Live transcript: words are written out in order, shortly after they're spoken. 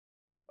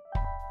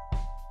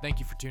Thank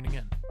you for tuning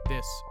in.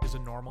 This is a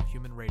Normal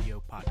Human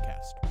Radio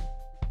podcast.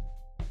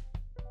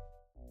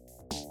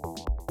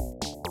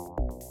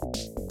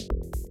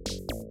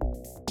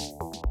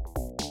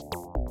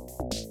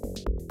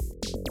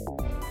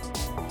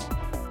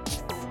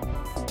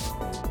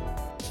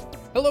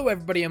 Hello,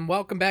 everybody, and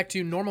welcome back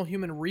to Normal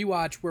Human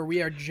Rewatch, where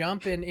we are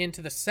jumping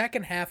into the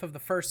second half of the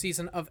first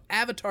season of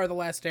Avatar: The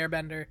Last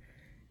Airbender.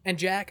 And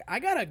Jack,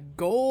 I got a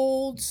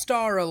gold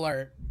star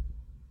alert.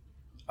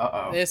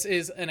 Uh-oh. This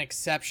is an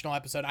exceptional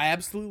episode. I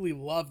absolutely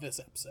love this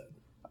episode.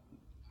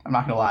 I'm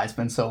not gonna lie, it's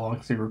been so long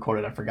since we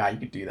recorded, I forgot you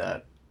could do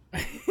that.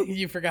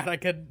 You forgot I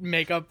could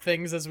make up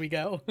things as we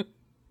go?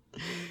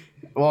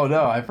 Well,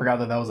 no, I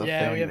forgot that was a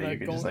Yeah, we thing have that a you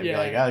could gold- just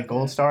yeah. be like, a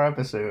gold star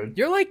episode.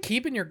 You're like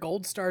keeping your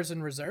gold stars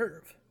in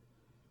reserve.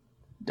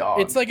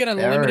 Dog, It's like an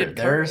unlimited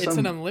there's it's some-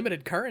 an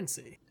unlimited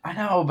currency. I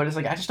know, but it's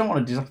like, I just don't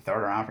want to just like, throw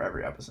it around for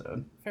every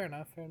episode. Fair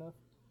enough.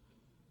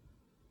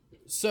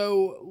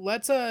 So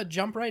let's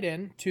jump right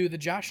in to the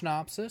Josh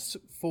synopsis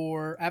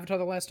for Avatar: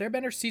 The Last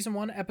Airbender, Season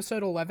 1,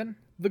 Episode 11,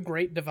 The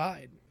Great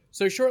Divide.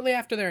 So shortly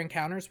after their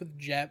encounters with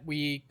Jet,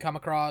 we come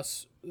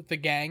across the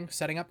gang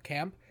setting up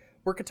camp,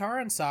 where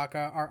Katara and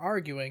Sokka are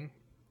arguing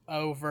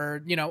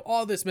over,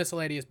 all this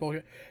miscellaneous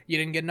bullshit. You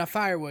didn't get enough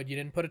firewood, you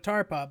didn't put a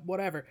tarp up,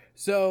 whatever.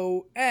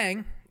 So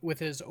Aang, with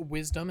his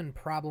wisdom and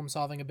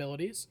problem-solving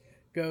abilities,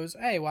 goes,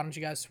 hey, why don't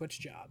you guys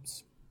switch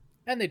jobs?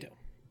 And they do.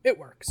 It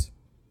works.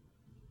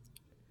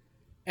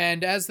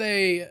 And as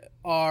they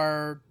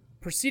are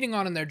proceeding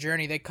on in their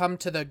journey, they come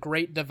to the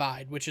Great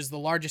Divide, which is the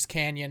largest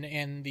canyon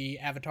in the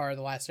Avatar: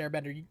 The Last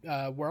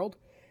Airbender world.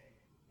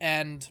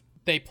 And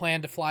they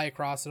plan to fly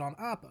across it on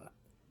Appa.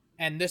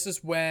 And this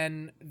is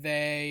when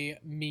they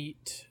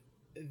meet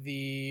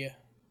the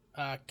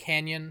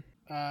canyon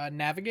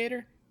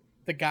navigator,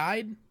 the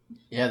guide.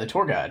 Yeah, the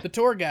tour guide. The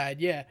tour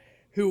guide, yeah,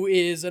 who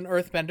is an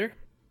earthbender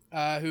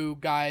who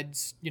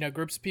guides,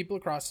 groups of people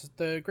across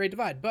the Great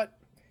Divide. But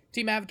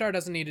Team Avatar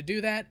doesn't need to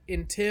do that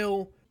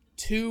until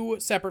two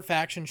separate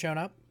factions shown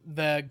up.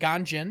 The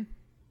Ganjin,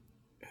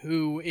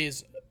 who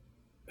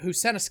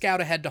sent a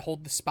scout ahead to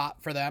hold the spot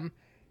for them,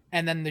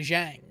 and then the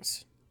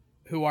Zhangs,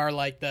 who are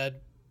like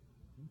the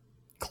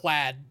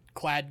clad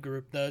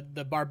group,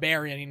 the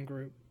barbarian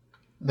group.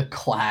 The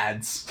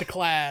Clads. The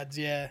Clads,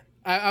 yeah.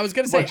 I was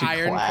gonna say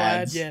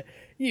ironclad, yeah.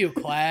 You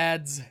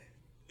Clads.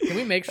 Can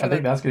we make sure I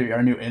think that's gonna be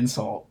our new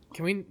insult.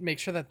 Can we make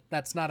sure that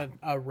that's not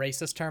a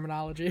racist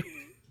terminology?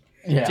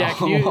 Yeah,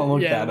 Jack, I'll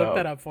look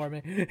that up for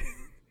me.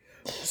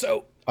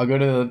 So I'll go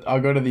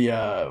to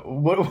the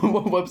what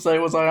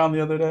website was I on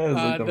the other day?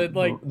 It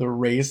was the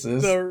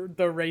racist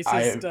the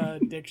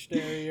racist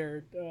dictionary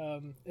or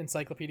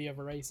encyclopedia of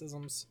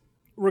racisms.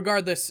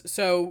 Regardless,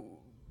 so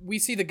we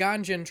see the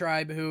Ganjin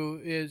tribe,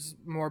 who is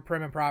more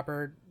prim and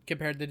proper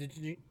compared to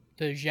the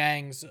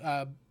Zhang's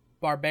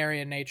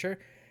barbarian nature,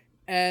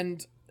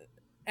 and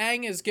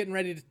Aang is getting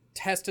ready to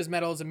test his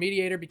mettle as a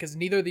mediator because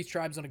neither of these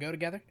tribes want to go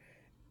together.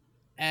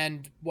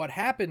 And what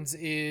happens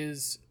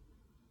is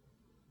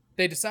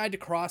they decide to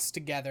cross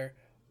together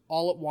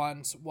all at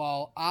once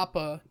while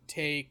Appa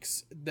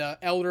takes the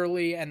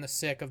elderly and the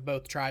sick of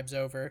both tribes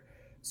over.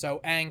 So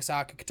Aang,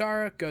 Sokka,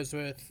 Katara goes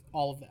with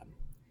all of them.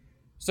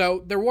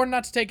 So they're warned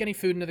not to take any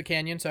food into the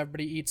canyon, so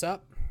everybody eats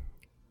up.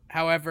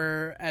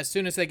 However, as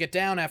soon as they get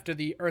down after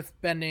the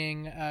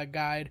earthbending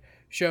guide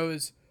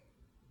shows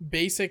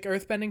basic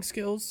earthbending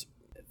skills,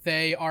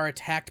 they are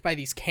attacked by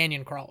these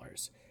canyon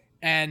crawlers.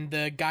 And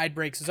the guide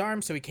breaks his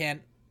arm, so he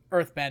can't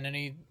earthbend, and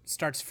he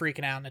starts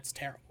freaking out, and it's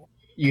terrible.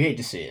 You hate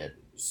to see it.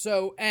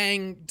 So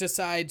Aang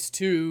decides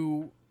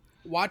to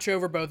watch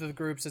over both of the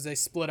groups as they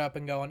split up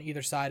and go on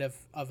either side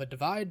of a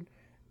divide,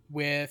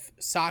 with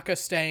Sokka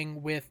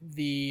staying with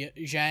the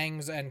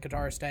Zhangs and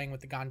Katara staying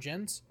with the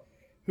Ganjins,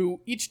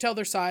 who each tell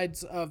their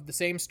sides of the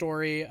same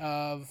story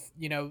of,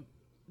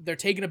 they're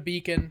taking a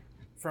beacon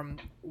from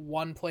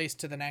one place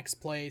to the next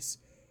place,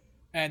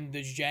 and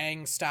the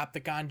Zhangs stop the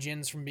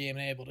Ganjins from being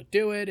able to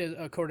do it.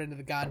 According to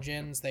the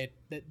Ganjins, the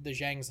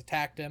Zhangs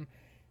attacked him.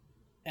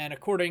 And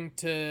according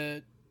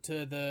to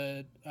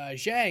the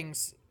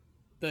Zhangs,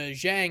 the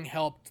Zhang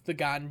helped the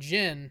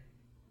Ganjin,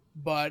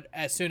 but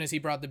as soon as he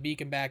brought the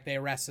beacon back, they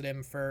arrested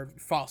him for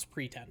false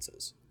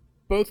pretenses.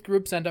 Both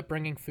groups end up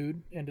bringing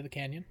food into the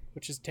canyon,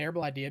 which is a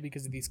terrible idea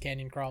because of these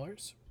canyon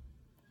crawlers.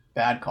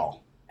 Bad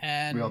call.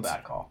 And real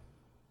bad call.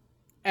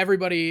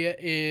 Everybody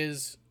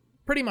is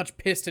pretty much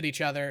pissed at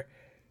each other,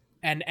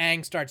 and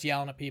Aang starts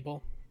yelling at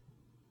people.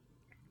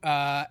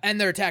 And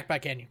they're attacked by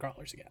canyon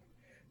crawlers again.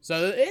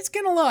 So it's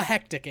getting a little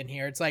hectic in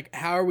here. It's like,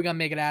 how are we going to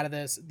make it out of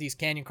this? These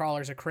canyon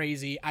crawlers are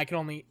crazy. I can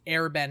only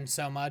airbend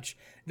so much.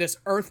 This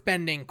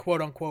earthbending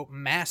quote-unquote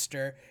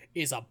master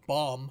is a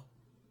bum.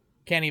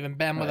 Can't even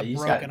bend with a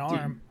broken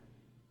arm.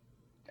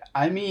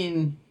 I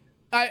mean,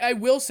 I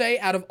will say,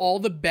 out of all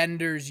the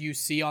benders you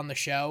see on the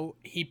show,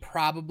 he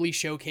probably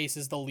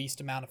showcases the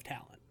least amount of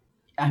talent.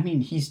 I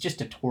mean, he's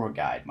just a tour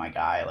guide, my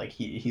guy. Like,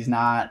 he's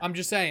not... I'm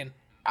just saying.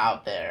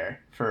 Out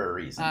there for a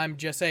reason. I'm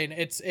just saying.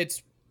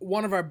 It's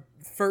one of our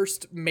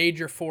first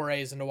major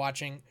forays into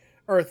watching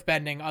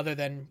earthbending other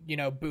than,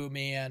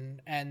 Boomy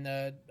and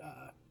the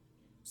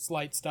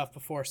slight stuff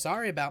before.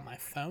 Sorry about my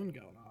phone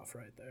going off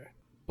right there.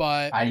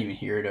 But I didn't even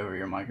hear it over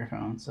your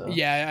microphone. So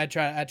yeah, I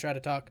try to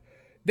talk.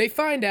 They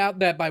find out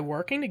that by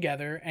working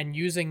together and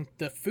using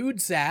the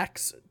food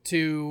sacks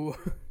to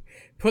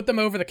put them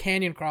over the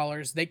canyon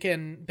crawlers, they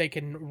can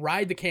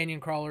ride the canyon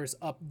crawlers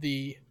up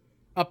the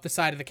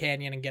side of the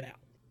canyon and get out.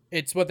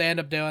 It's what they end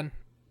up doing.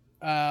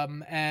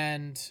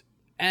 And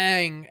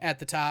Aang at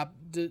the top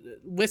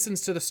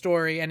listens to the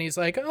story and he's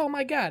like, "Oh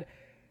my god,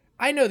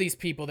 I know these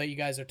people that you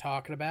guys are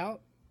talking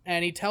about."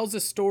 And he tells a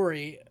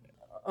story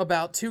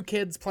about two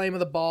kids playing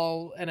with a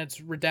ball and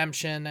its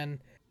redemption, and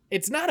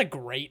it's not a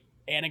great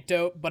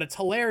anecdote, but it's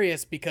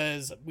hilarious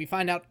because we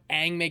find out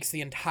Aang makes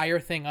the entire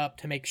thing up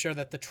to make sure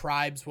that the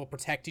tribes will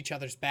protect each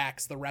other's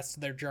backs the rest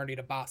of their journey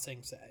to Ba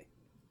Sing Se.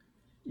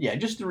 Yeah,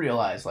 just to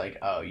realize, like,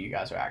 oh, you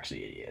guys are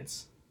actually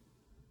idiots.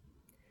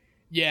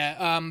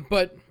 Yeah,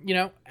 but,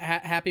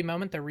 happy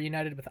moment. They're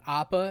reunited with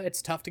Appa.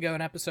 It's tough to go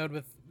an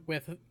episode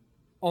with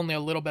only a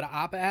little bit of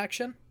Appa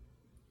action.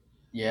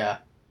 Yeah.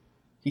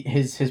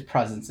 His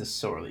presence is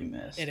sorely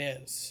missed. It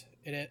is.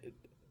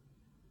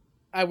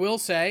 I will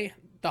say,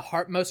 the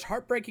most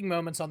heartbreaking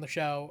moments on the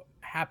show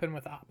happen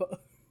with Appa.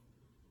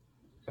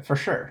 For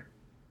sure.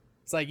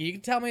 It's like, you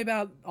can tell me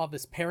about all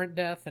this parent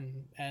death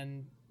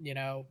and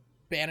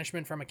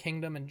banishment from a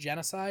kingdom and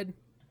genocide.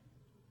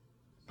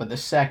 But the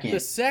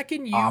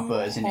second you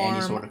Appa is in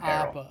any sort of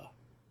peril,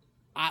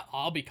 Appa,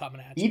 I'll be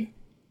coming at you.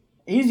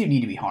 He doesn't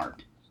need to be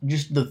harmed.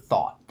 Just the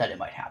thought that it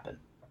might happen.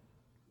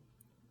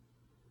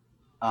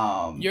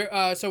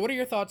 So what are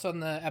your thoughts on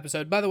the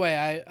episode? By the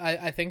way,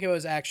 I think it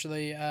was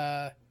actually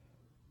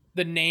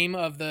the name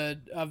of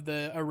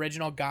the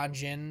original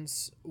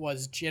Ganjins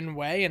was Jin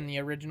Wei, and the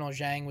original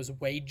Zhang was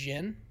Wei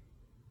Jin.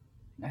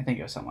 I think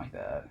it was something like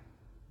that.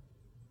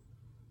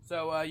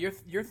 So your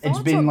thoughts? It's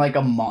been like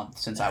a month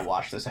since I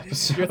watched this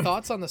episode. Your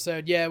thoughts on the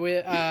episode? Yeah,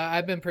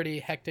 I've been pretty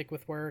hectic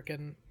with work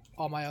and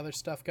all my other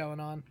stuff going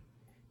on,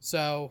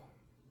 so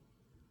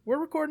we're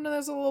recording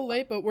this a little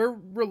late, but we're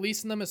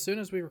releasing them as soon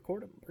as we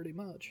record them, pretty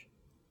much.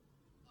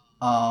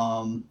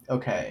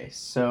 Okay,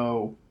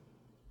 so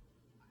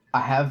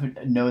I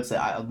have notes that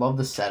I love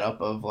the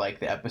setup of like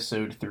the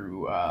episode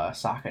through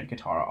Sokka and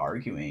Katara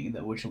arguing,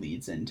 which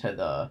leads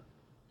into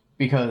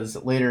because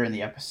later in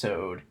the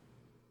episode,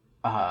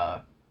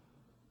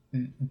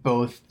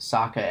 both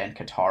Sokka and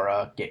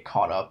Katara get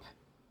caught up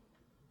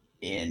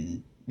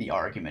in the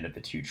argument of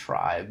the two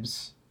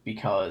tribes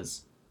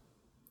because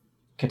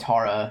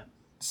Katara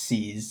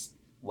sees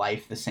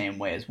life the same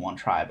way as one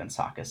tribe and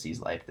Sokka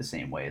sees life the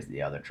same way as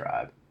the other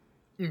tribe.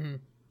 Mm-hmm.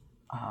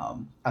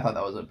 I thought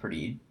that was a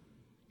pretty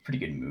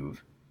good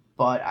move.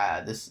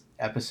 But this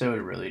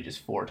episode really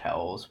just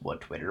foretells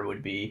what Twitter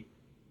would be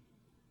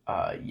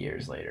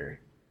years later.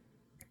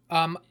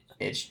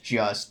 It's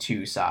just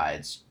two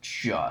sides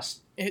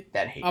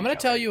that hate I'm going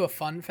to tell you a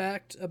fun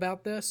fact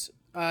about this.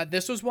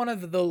 This was one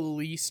of the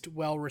least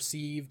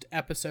well-received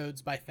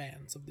episodes by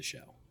fans of the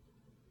show.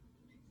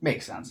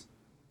 Makes sense.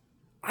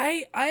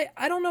 I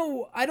don't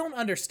know. I don't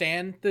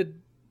understand the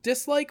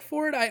dislike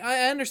for it.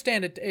 I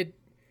understand it.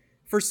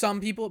 For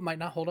some people, it might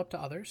not hold up to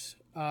others,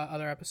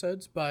 other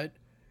episodes. But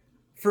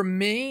for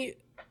me,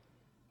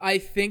 I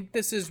think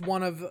this is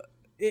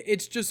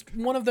it's just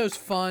one of those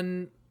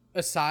fun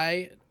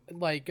aside,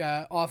 like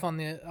off on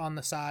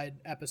the side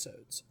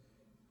episodes.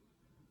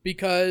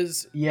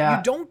 Because you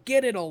don't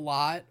get it a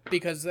lot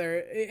because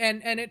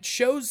and it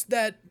shows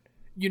that,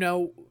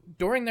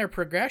 during their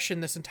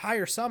progression this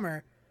entire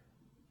summer,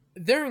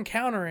 they're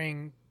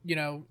encountering,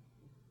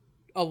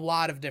 a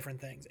lot of different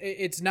things.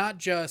 It's not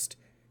just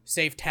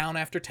save town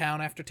after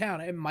town after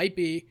town. It might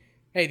be,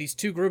 hey, these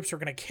two groups are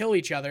going to kill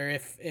each other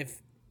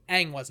if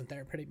Aang wasn't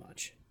there, pretty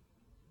much.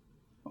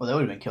 Well, they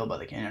would have been killed by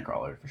the canyon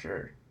crawler for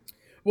sure.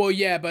 Well,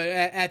 yeah, but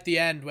at the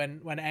end, when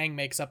Aang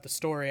makes up the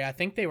story, I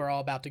think they were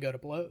all about to go to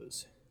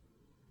blows.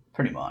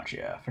 Pretty much,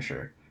 yeah, for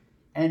sure.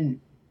 And,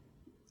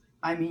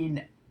 I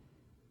mean,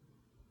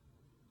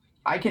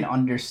 I can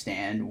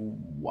understand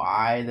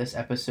why this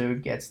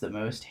episode gets the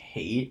most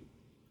hate,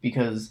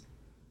 because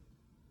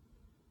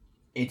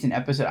it's an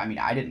episode, I mean,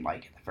 I didn't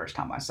like it the first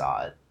time I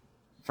saw it,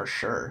 for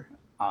sure,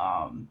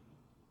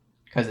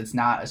 because it's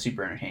not a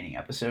super entertaining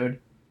episode,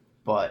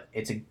 but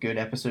it's a good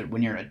episode.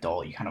 When you're an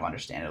adult, you kind of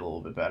understand it a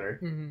little bit better.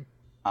 Mm-hmm.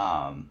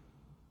 And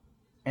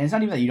it's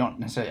not even that you don't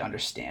necessarily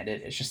understand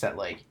it, it's just that,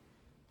 like,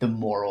 the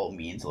moral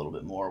means a little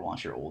bit more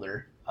once you're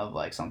older, of,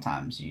 like,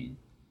 sometimes you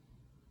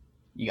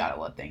gotta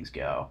let things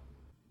go.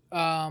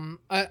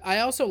 I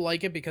also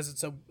like it because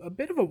it's a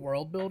bit of a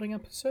world-building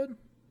episode.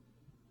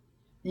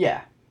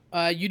 Yeah.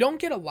 You don't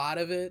get a lot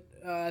of it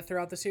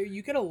throughout the series.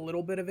 You get a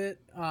little bit of it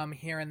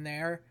here and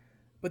there,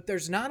 but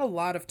there's not a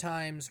lot of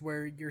times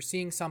where you're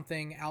seeing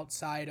something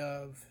outside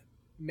of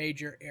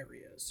major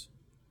areas.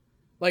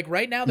 Like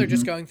right now, they're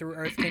just going through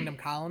Earth Kingdom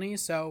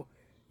colonies, so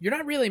you're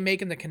not really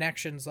making the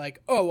connections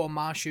like, oh, well,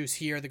 Mashu's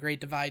here, the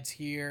Great Divide's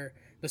here,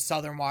 the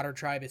Southern Water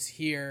Tribe is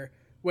here.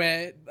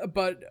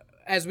 But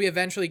as we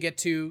eventually get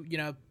to,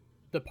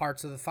 the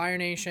parts of the Fire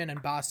Nation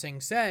and Ba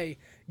Sing Se,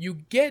 you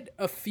get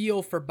a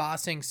feel for Ba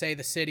Sing Se,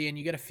 the city, and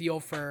you get a feel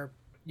for,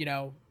 you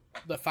know,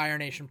 the Fire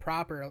Nation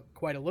proper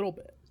quite a little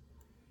bit.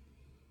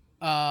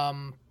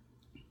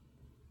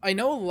 I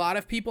know a lot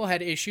of people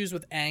had issues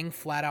with Aang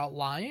flat out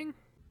lying.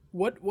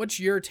 What's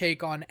your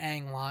take on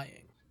Aang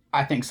lying?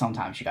 I think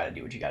sometimes you got to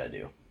do what you got to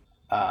do.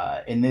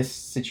 In this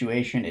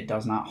situation, it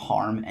does not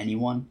harm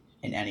anyone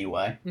in any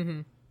way.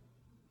 Mm-hmm.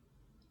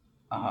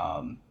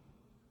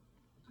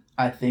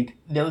 I think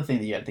the other thing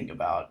that you got to think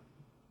about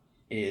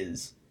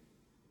is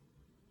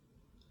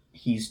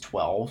he's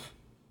 12.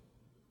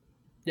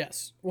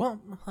 Yes.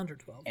 Well,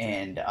 112.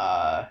 And,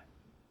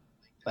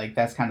 like,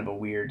 that's kind of a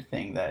weird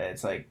thing that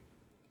it's like,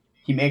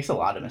 he makes a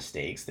lot of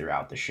mistakes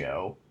throughout the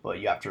show, but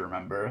you have to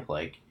remember,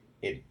 like,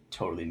 it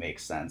totally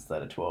makes sense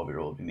that a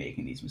 12-year-old would be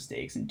making these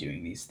mistakes and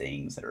doing these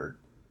things that are,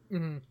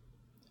 mm-hmm.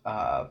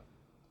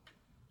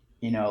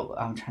 You know,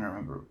 I'm trying to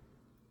remember.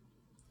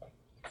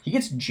 He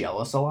gets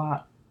jealous a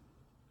lot,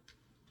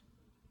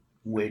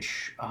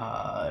 which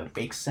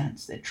makes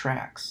sense. It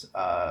tracks.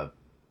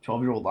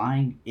 12-year-old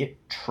lying,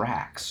 it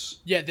tracks.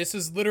 Yeah, this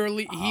is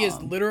literally, he is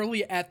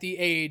literally at the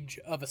age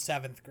of a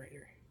 7th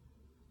grader.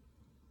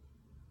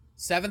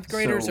 7th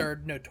graders are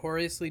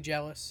notoriously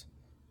jealous.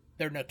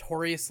 They're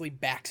notoriously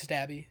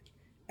backstabby.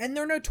 And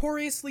they're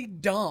notoriously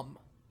dumb.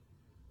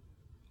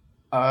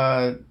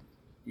 Yeah,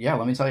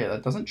 let me tell you,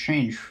 that doesn't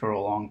change for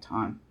a long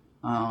time.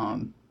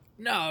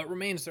 No, it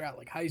remains throughout,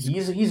 like, high school.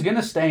 He's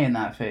gonna stay in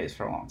that phase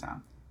for a long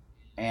time.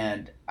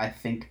 And I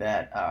think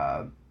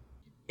that,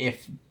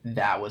 if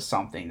that was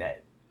something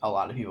that a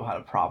lot of people had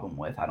a problem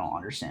with, I don't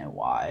understand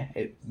why.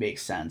 It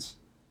makes sense.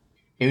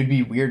 It would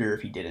be weirder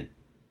if he didn't.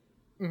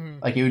 Mm-hmm.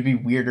 Like, it would be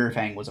weirder if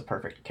Aang was a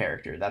perfect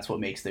character. That's what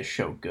makes this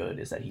show good,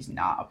 is that he's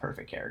not a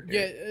perfect character.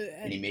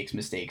 Yeah, and he makes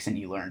mistakes, and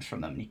he learns from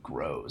them, and he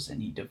grows,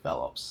 and he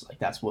develops. Like,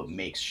 that's what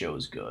makes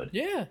shows good.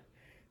 Yeah.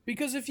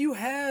 Because if you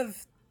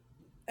have...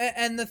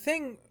 And the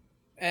thing...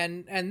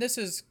 And this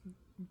is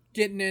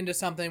getting into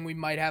something we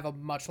might have a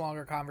much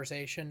longer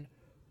conversation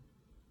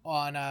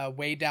on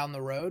way down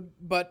the road.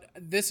 But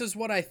this is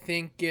what I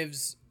think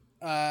gives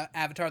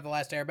Avatar The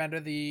Last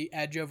Airbender the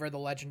edge over The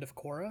Legend of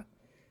Korra.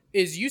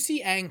 Is you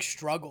see Aang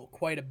struggle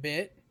quite a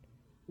bit,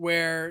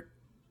 where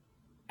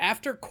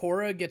after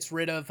Korra gets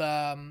rid of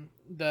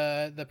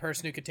the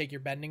person who could take your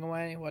bending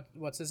away,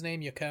 what's his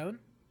name, Yakone?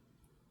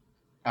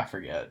 I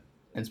forget.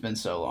 It's been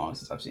so long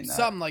since I've seen that.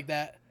 Something like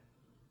that.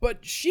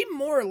 But she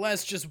more or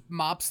less just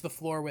mops the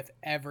floor with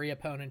every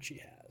opponent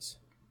she has.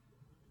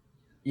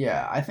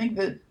 Yeah, I think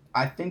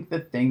the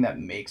thing that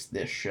makes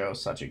this show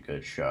such a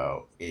good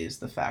show is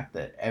the fact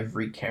that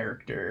every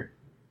character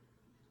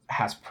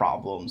has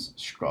problems,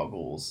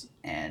 struggles,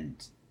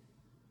 and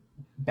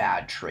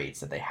bad traits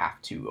that they have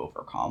to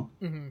overcome.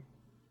 Mm-hmm.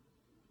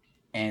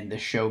 And the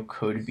show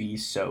could be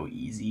so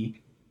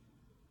easy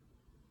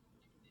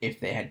if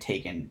they had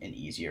taken an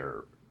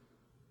easier,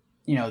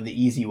 the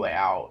easy way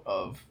out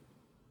of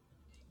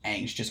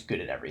Aang's just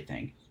good at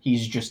everything.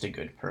 He's just a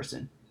good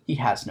person. He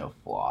has no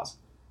flaws.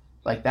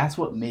 Like, that's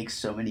what makes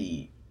so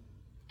many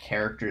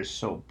characters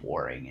so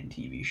boring in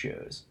TV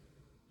shows.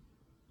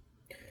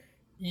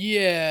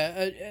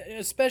 Yeah,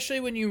 especially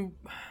when you...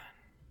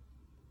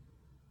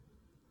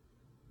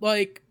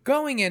 Like,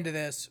 going into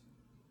this,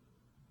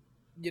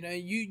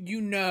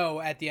 you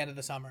know at the end of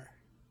the summer,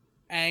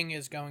 Aang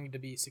is going to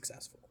be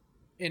successful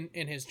in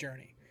his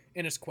journey,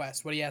 in his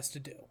quest, what he has to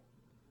do.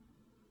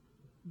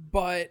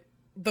 But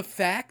the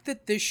fact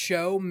that this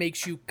show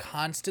makes you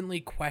constantly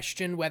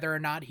question whether or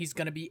not he's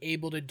going to be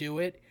able to do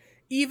it,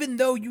 even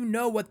though you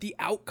know what the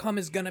outcome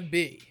is going to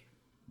be,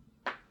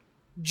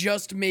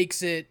 just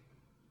makes it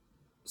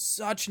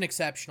such an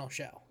exceptional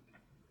show.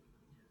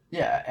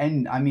 Yeah,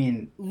 and I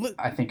mean,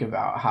 I think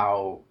about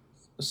how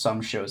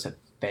some shows have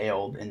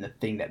failed in the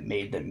thing that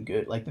made them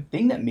good. Like, the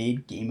thing that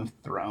made Game of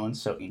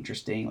Thrones so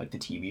interesting, like the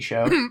TV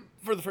show.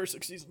 For the first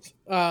 6 seasons.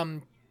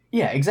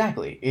 Yeah,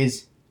 exactly.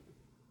 Is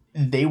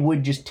they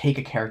would just take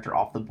a character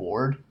off the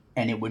board,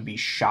 and it would be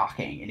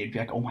shocking. And it'd be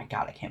like, oh my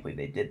god, I can't believe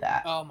they did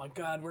that. Oh my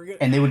god, we're good.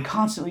 And they would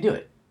constantly do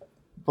it.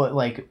 But,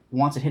 like,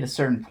 once it hit a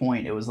certain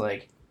point, it was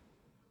like,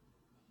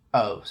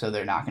 oh, so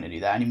they're not going to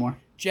do that anymore?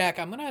 Jack,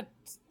 I'm going to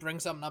bring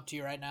something up to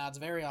you right now. It's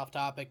very off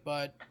topic,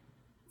 but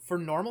for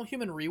normal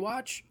human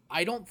rewatch,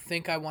 I don't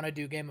think I want to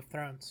do Game of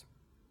Thrones.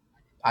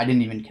 I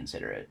didn't even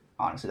consider it,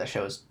 honestly. That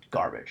show is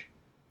garbage.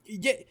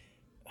 Yeah.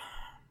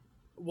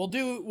 We'll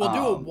do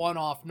a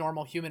one-off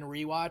normal human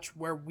rewatch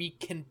where we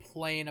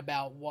complain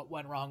about what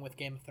went wrong with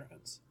Game of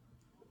Thrones.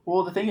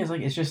 Well, the thing is,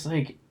 like, it's just,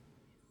 like,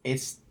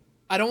 it's...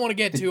 I don't want to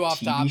get too off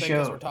topic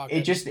because we're talking...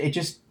 It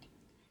just...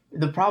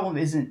 The problem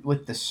isn't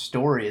with the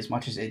story as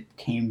much as it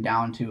came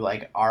down to,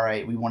 like, all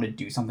right, we want to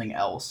do something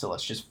else, so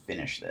let's just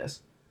finish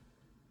this.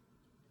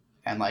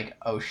 And, like,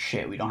 oh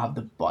shit, we don't have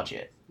the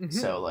budget. Mm-hmm.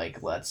 So,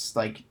 like, let's,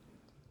 like,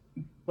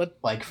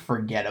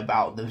 forget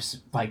about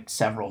those, like,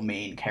 several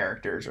main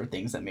characters or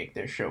things that make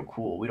this show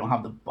cool. We don't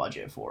have the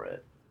budget for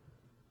it.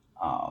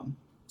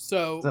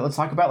 So let's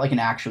talk about, like, an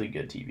actually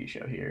good TV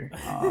show here.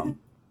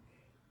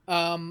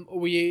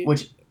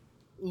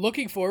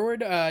 looking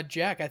forward,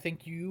 Jack, I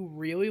think you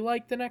really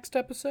like the next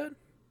episode.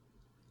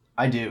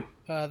 I do.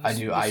 I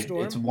do.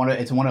 It's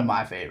one of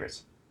my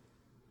favorites.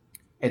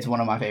 It's one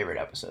of my favorite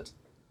episodes.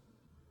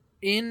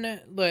 In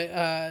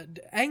the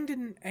Aang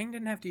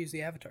didn't have to use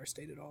the Avatar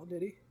state at all,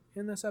 did he?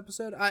 In this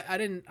episode, I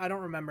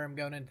don't remember him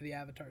going into the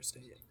Avatar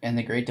state. And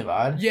the Great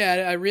Divide?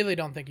 Yeah, I really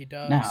don't think he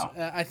does. No.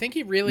 I think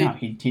he really... No,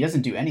 he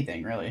doesn't do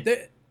anything, really.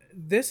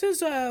 This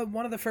is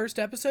one of the first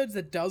episodes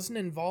that doesn't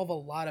involve a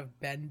lot of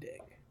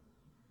bending.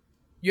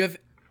 You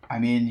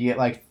get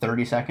like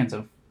 30 seconds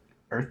of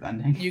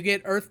earthbending. You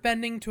get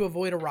earthbending to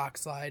avoid a rock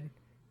slide.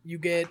 You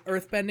get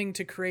earthbending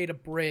to create a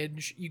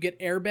bridge. You get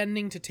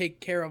airbending to take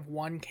care of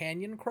one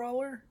canyon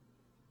crawler.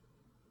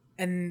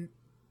 And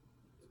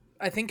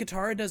I think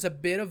Katara does a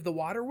bit of the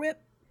water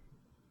whip.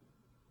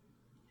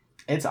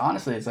 It's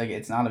honestly,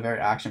 it's not a very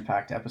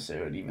action-packed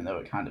episode, even though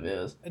it kind of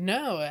is.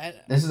 No.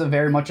 This is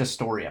very much a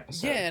story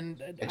episode. Yeah,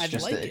 and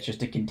it's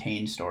just a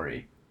contained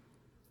story.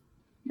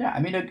 Yeah,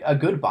 I mean, a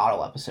good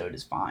bottle episode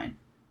is fine.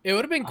 It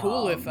would have been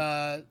cool if,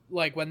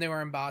 like, when they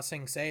were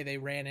embossing, say, they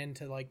ran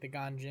into, like, the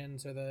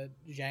Ganjins or the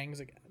Zhangs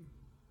again.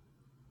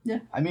 Yeah,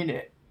 I mean,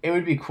 it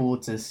would be cool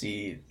to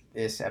see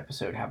this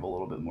episode have a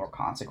little bit more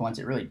consequence.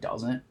 It really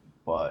doesn't,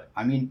 but,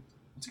 I mean,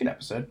 it's a good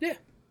episode.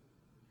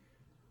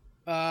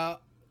 Yeah.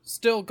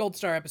 Still gold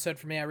star episode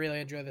for me. I really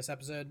enjoy this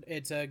episode.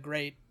 It's a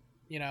great,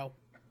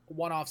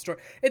 one-off story.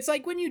 It's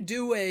like when you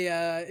do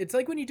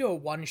a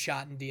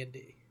one-shot in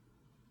D&D.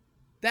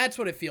 That's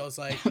what it feels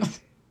like.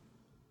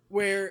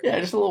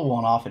 Just a little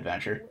one-off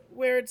adventure.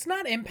 Where it's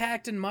not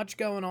impacting much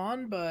going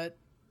on, but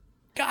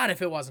God,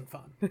 if it wasn't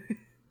fun.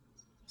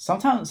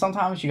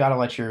 Sometimes you gotta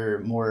let your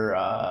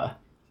more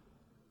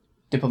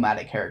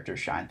diplomatic characters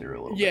shine through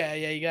a little bit. Yeah,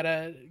 you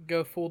gotta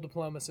go full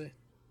diplomacy.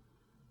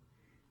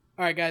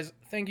 All right, guys,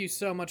 thank you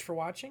so much for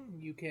watching.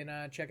 You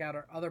can check out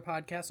our other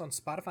podcasts on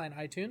Spotify and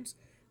iTunes.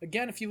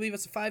 Again, if you leave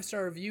us a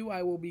 5-star review,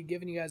 I will be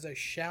giving you guys a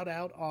shout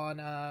out on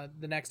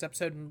the next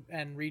episode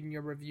and reading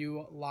your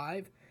review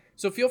live.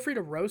 So feel free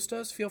to roast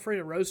us. Feel free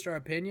to roast our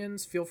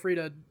opinions. Feel free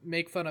to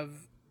make fun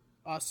of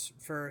us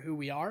for who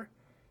we are.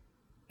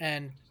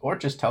 Or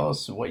just tell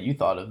us what you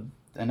thought of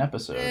an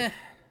episode.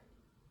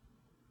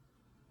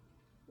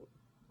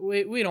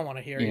 We don't want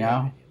to hear you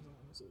know?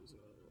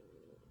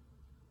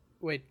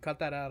 Wait, cut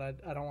that out.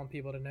 I don't want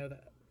people to know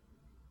that.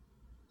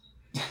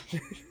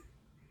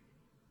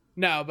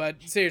 No,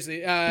 but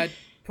seriously,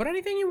 put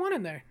anything you want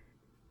in there.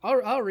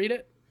 I'll read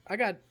it. I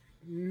got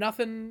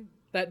nothing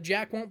that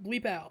Jack won't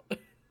bleep out.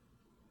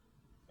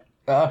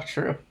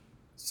 True.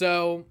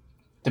 So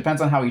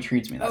depends on how he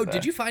treats me that day.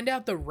 Did you find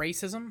out the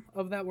racism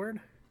of that word?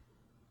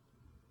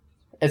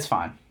 It's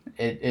fine.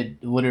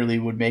 It literally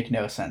would make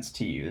no sense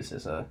to use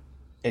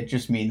it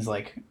just means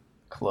like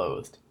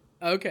clothed.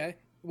 Okay.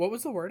 What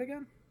was the word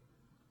again?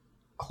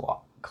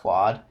 Clad,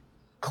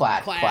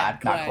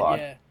 not clawed.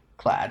 Yeah.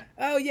 Clad.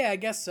 Oh yeah, I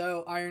guess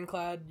so.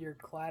 Ironclad, you're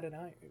clad in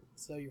iron,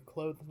 so you're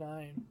clothed in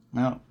iron.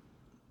 No.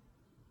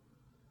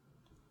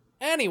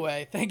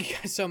 Anyway, thank you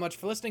guys so much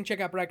for listening.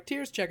 Check out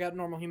Bracketeers. Check out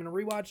Normal Human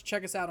Rewatch.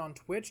 Check us out on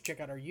Twitch. Check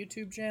out our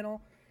YouTube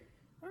channel.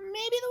 Maybe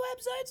the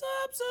website's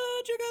up, so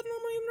check out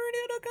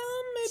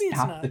normalhumanradio.com. Maybe it's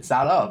not. It's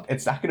not up.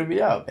 It's not going to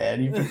be up,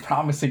 man. You've been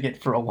promising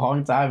it for a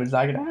long time. It's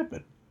not going to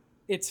happen.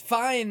 It's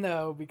fine,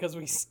 though, because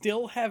we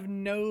still have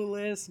no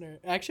listeners.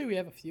 Actually, we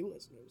have a few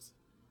listeners.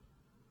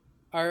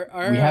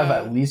 We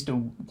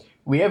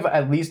have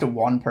at least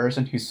one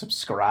person who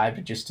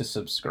subscribed just to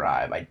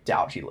subscribe. I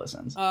doubt she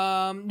listens.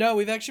 No,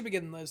 we've actually been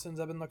getting listens.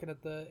 I've been looking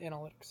at the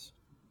analytics.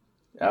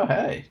 Oh,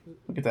 hey,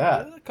 look at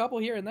that. A couple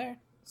here and there.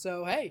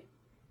 So hey.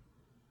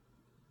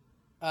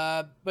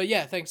 But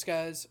yeah, thanks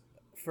guys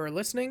for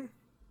listening,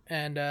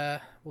 and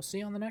we'll see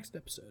you on the next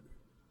episode.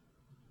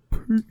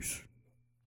 Peace.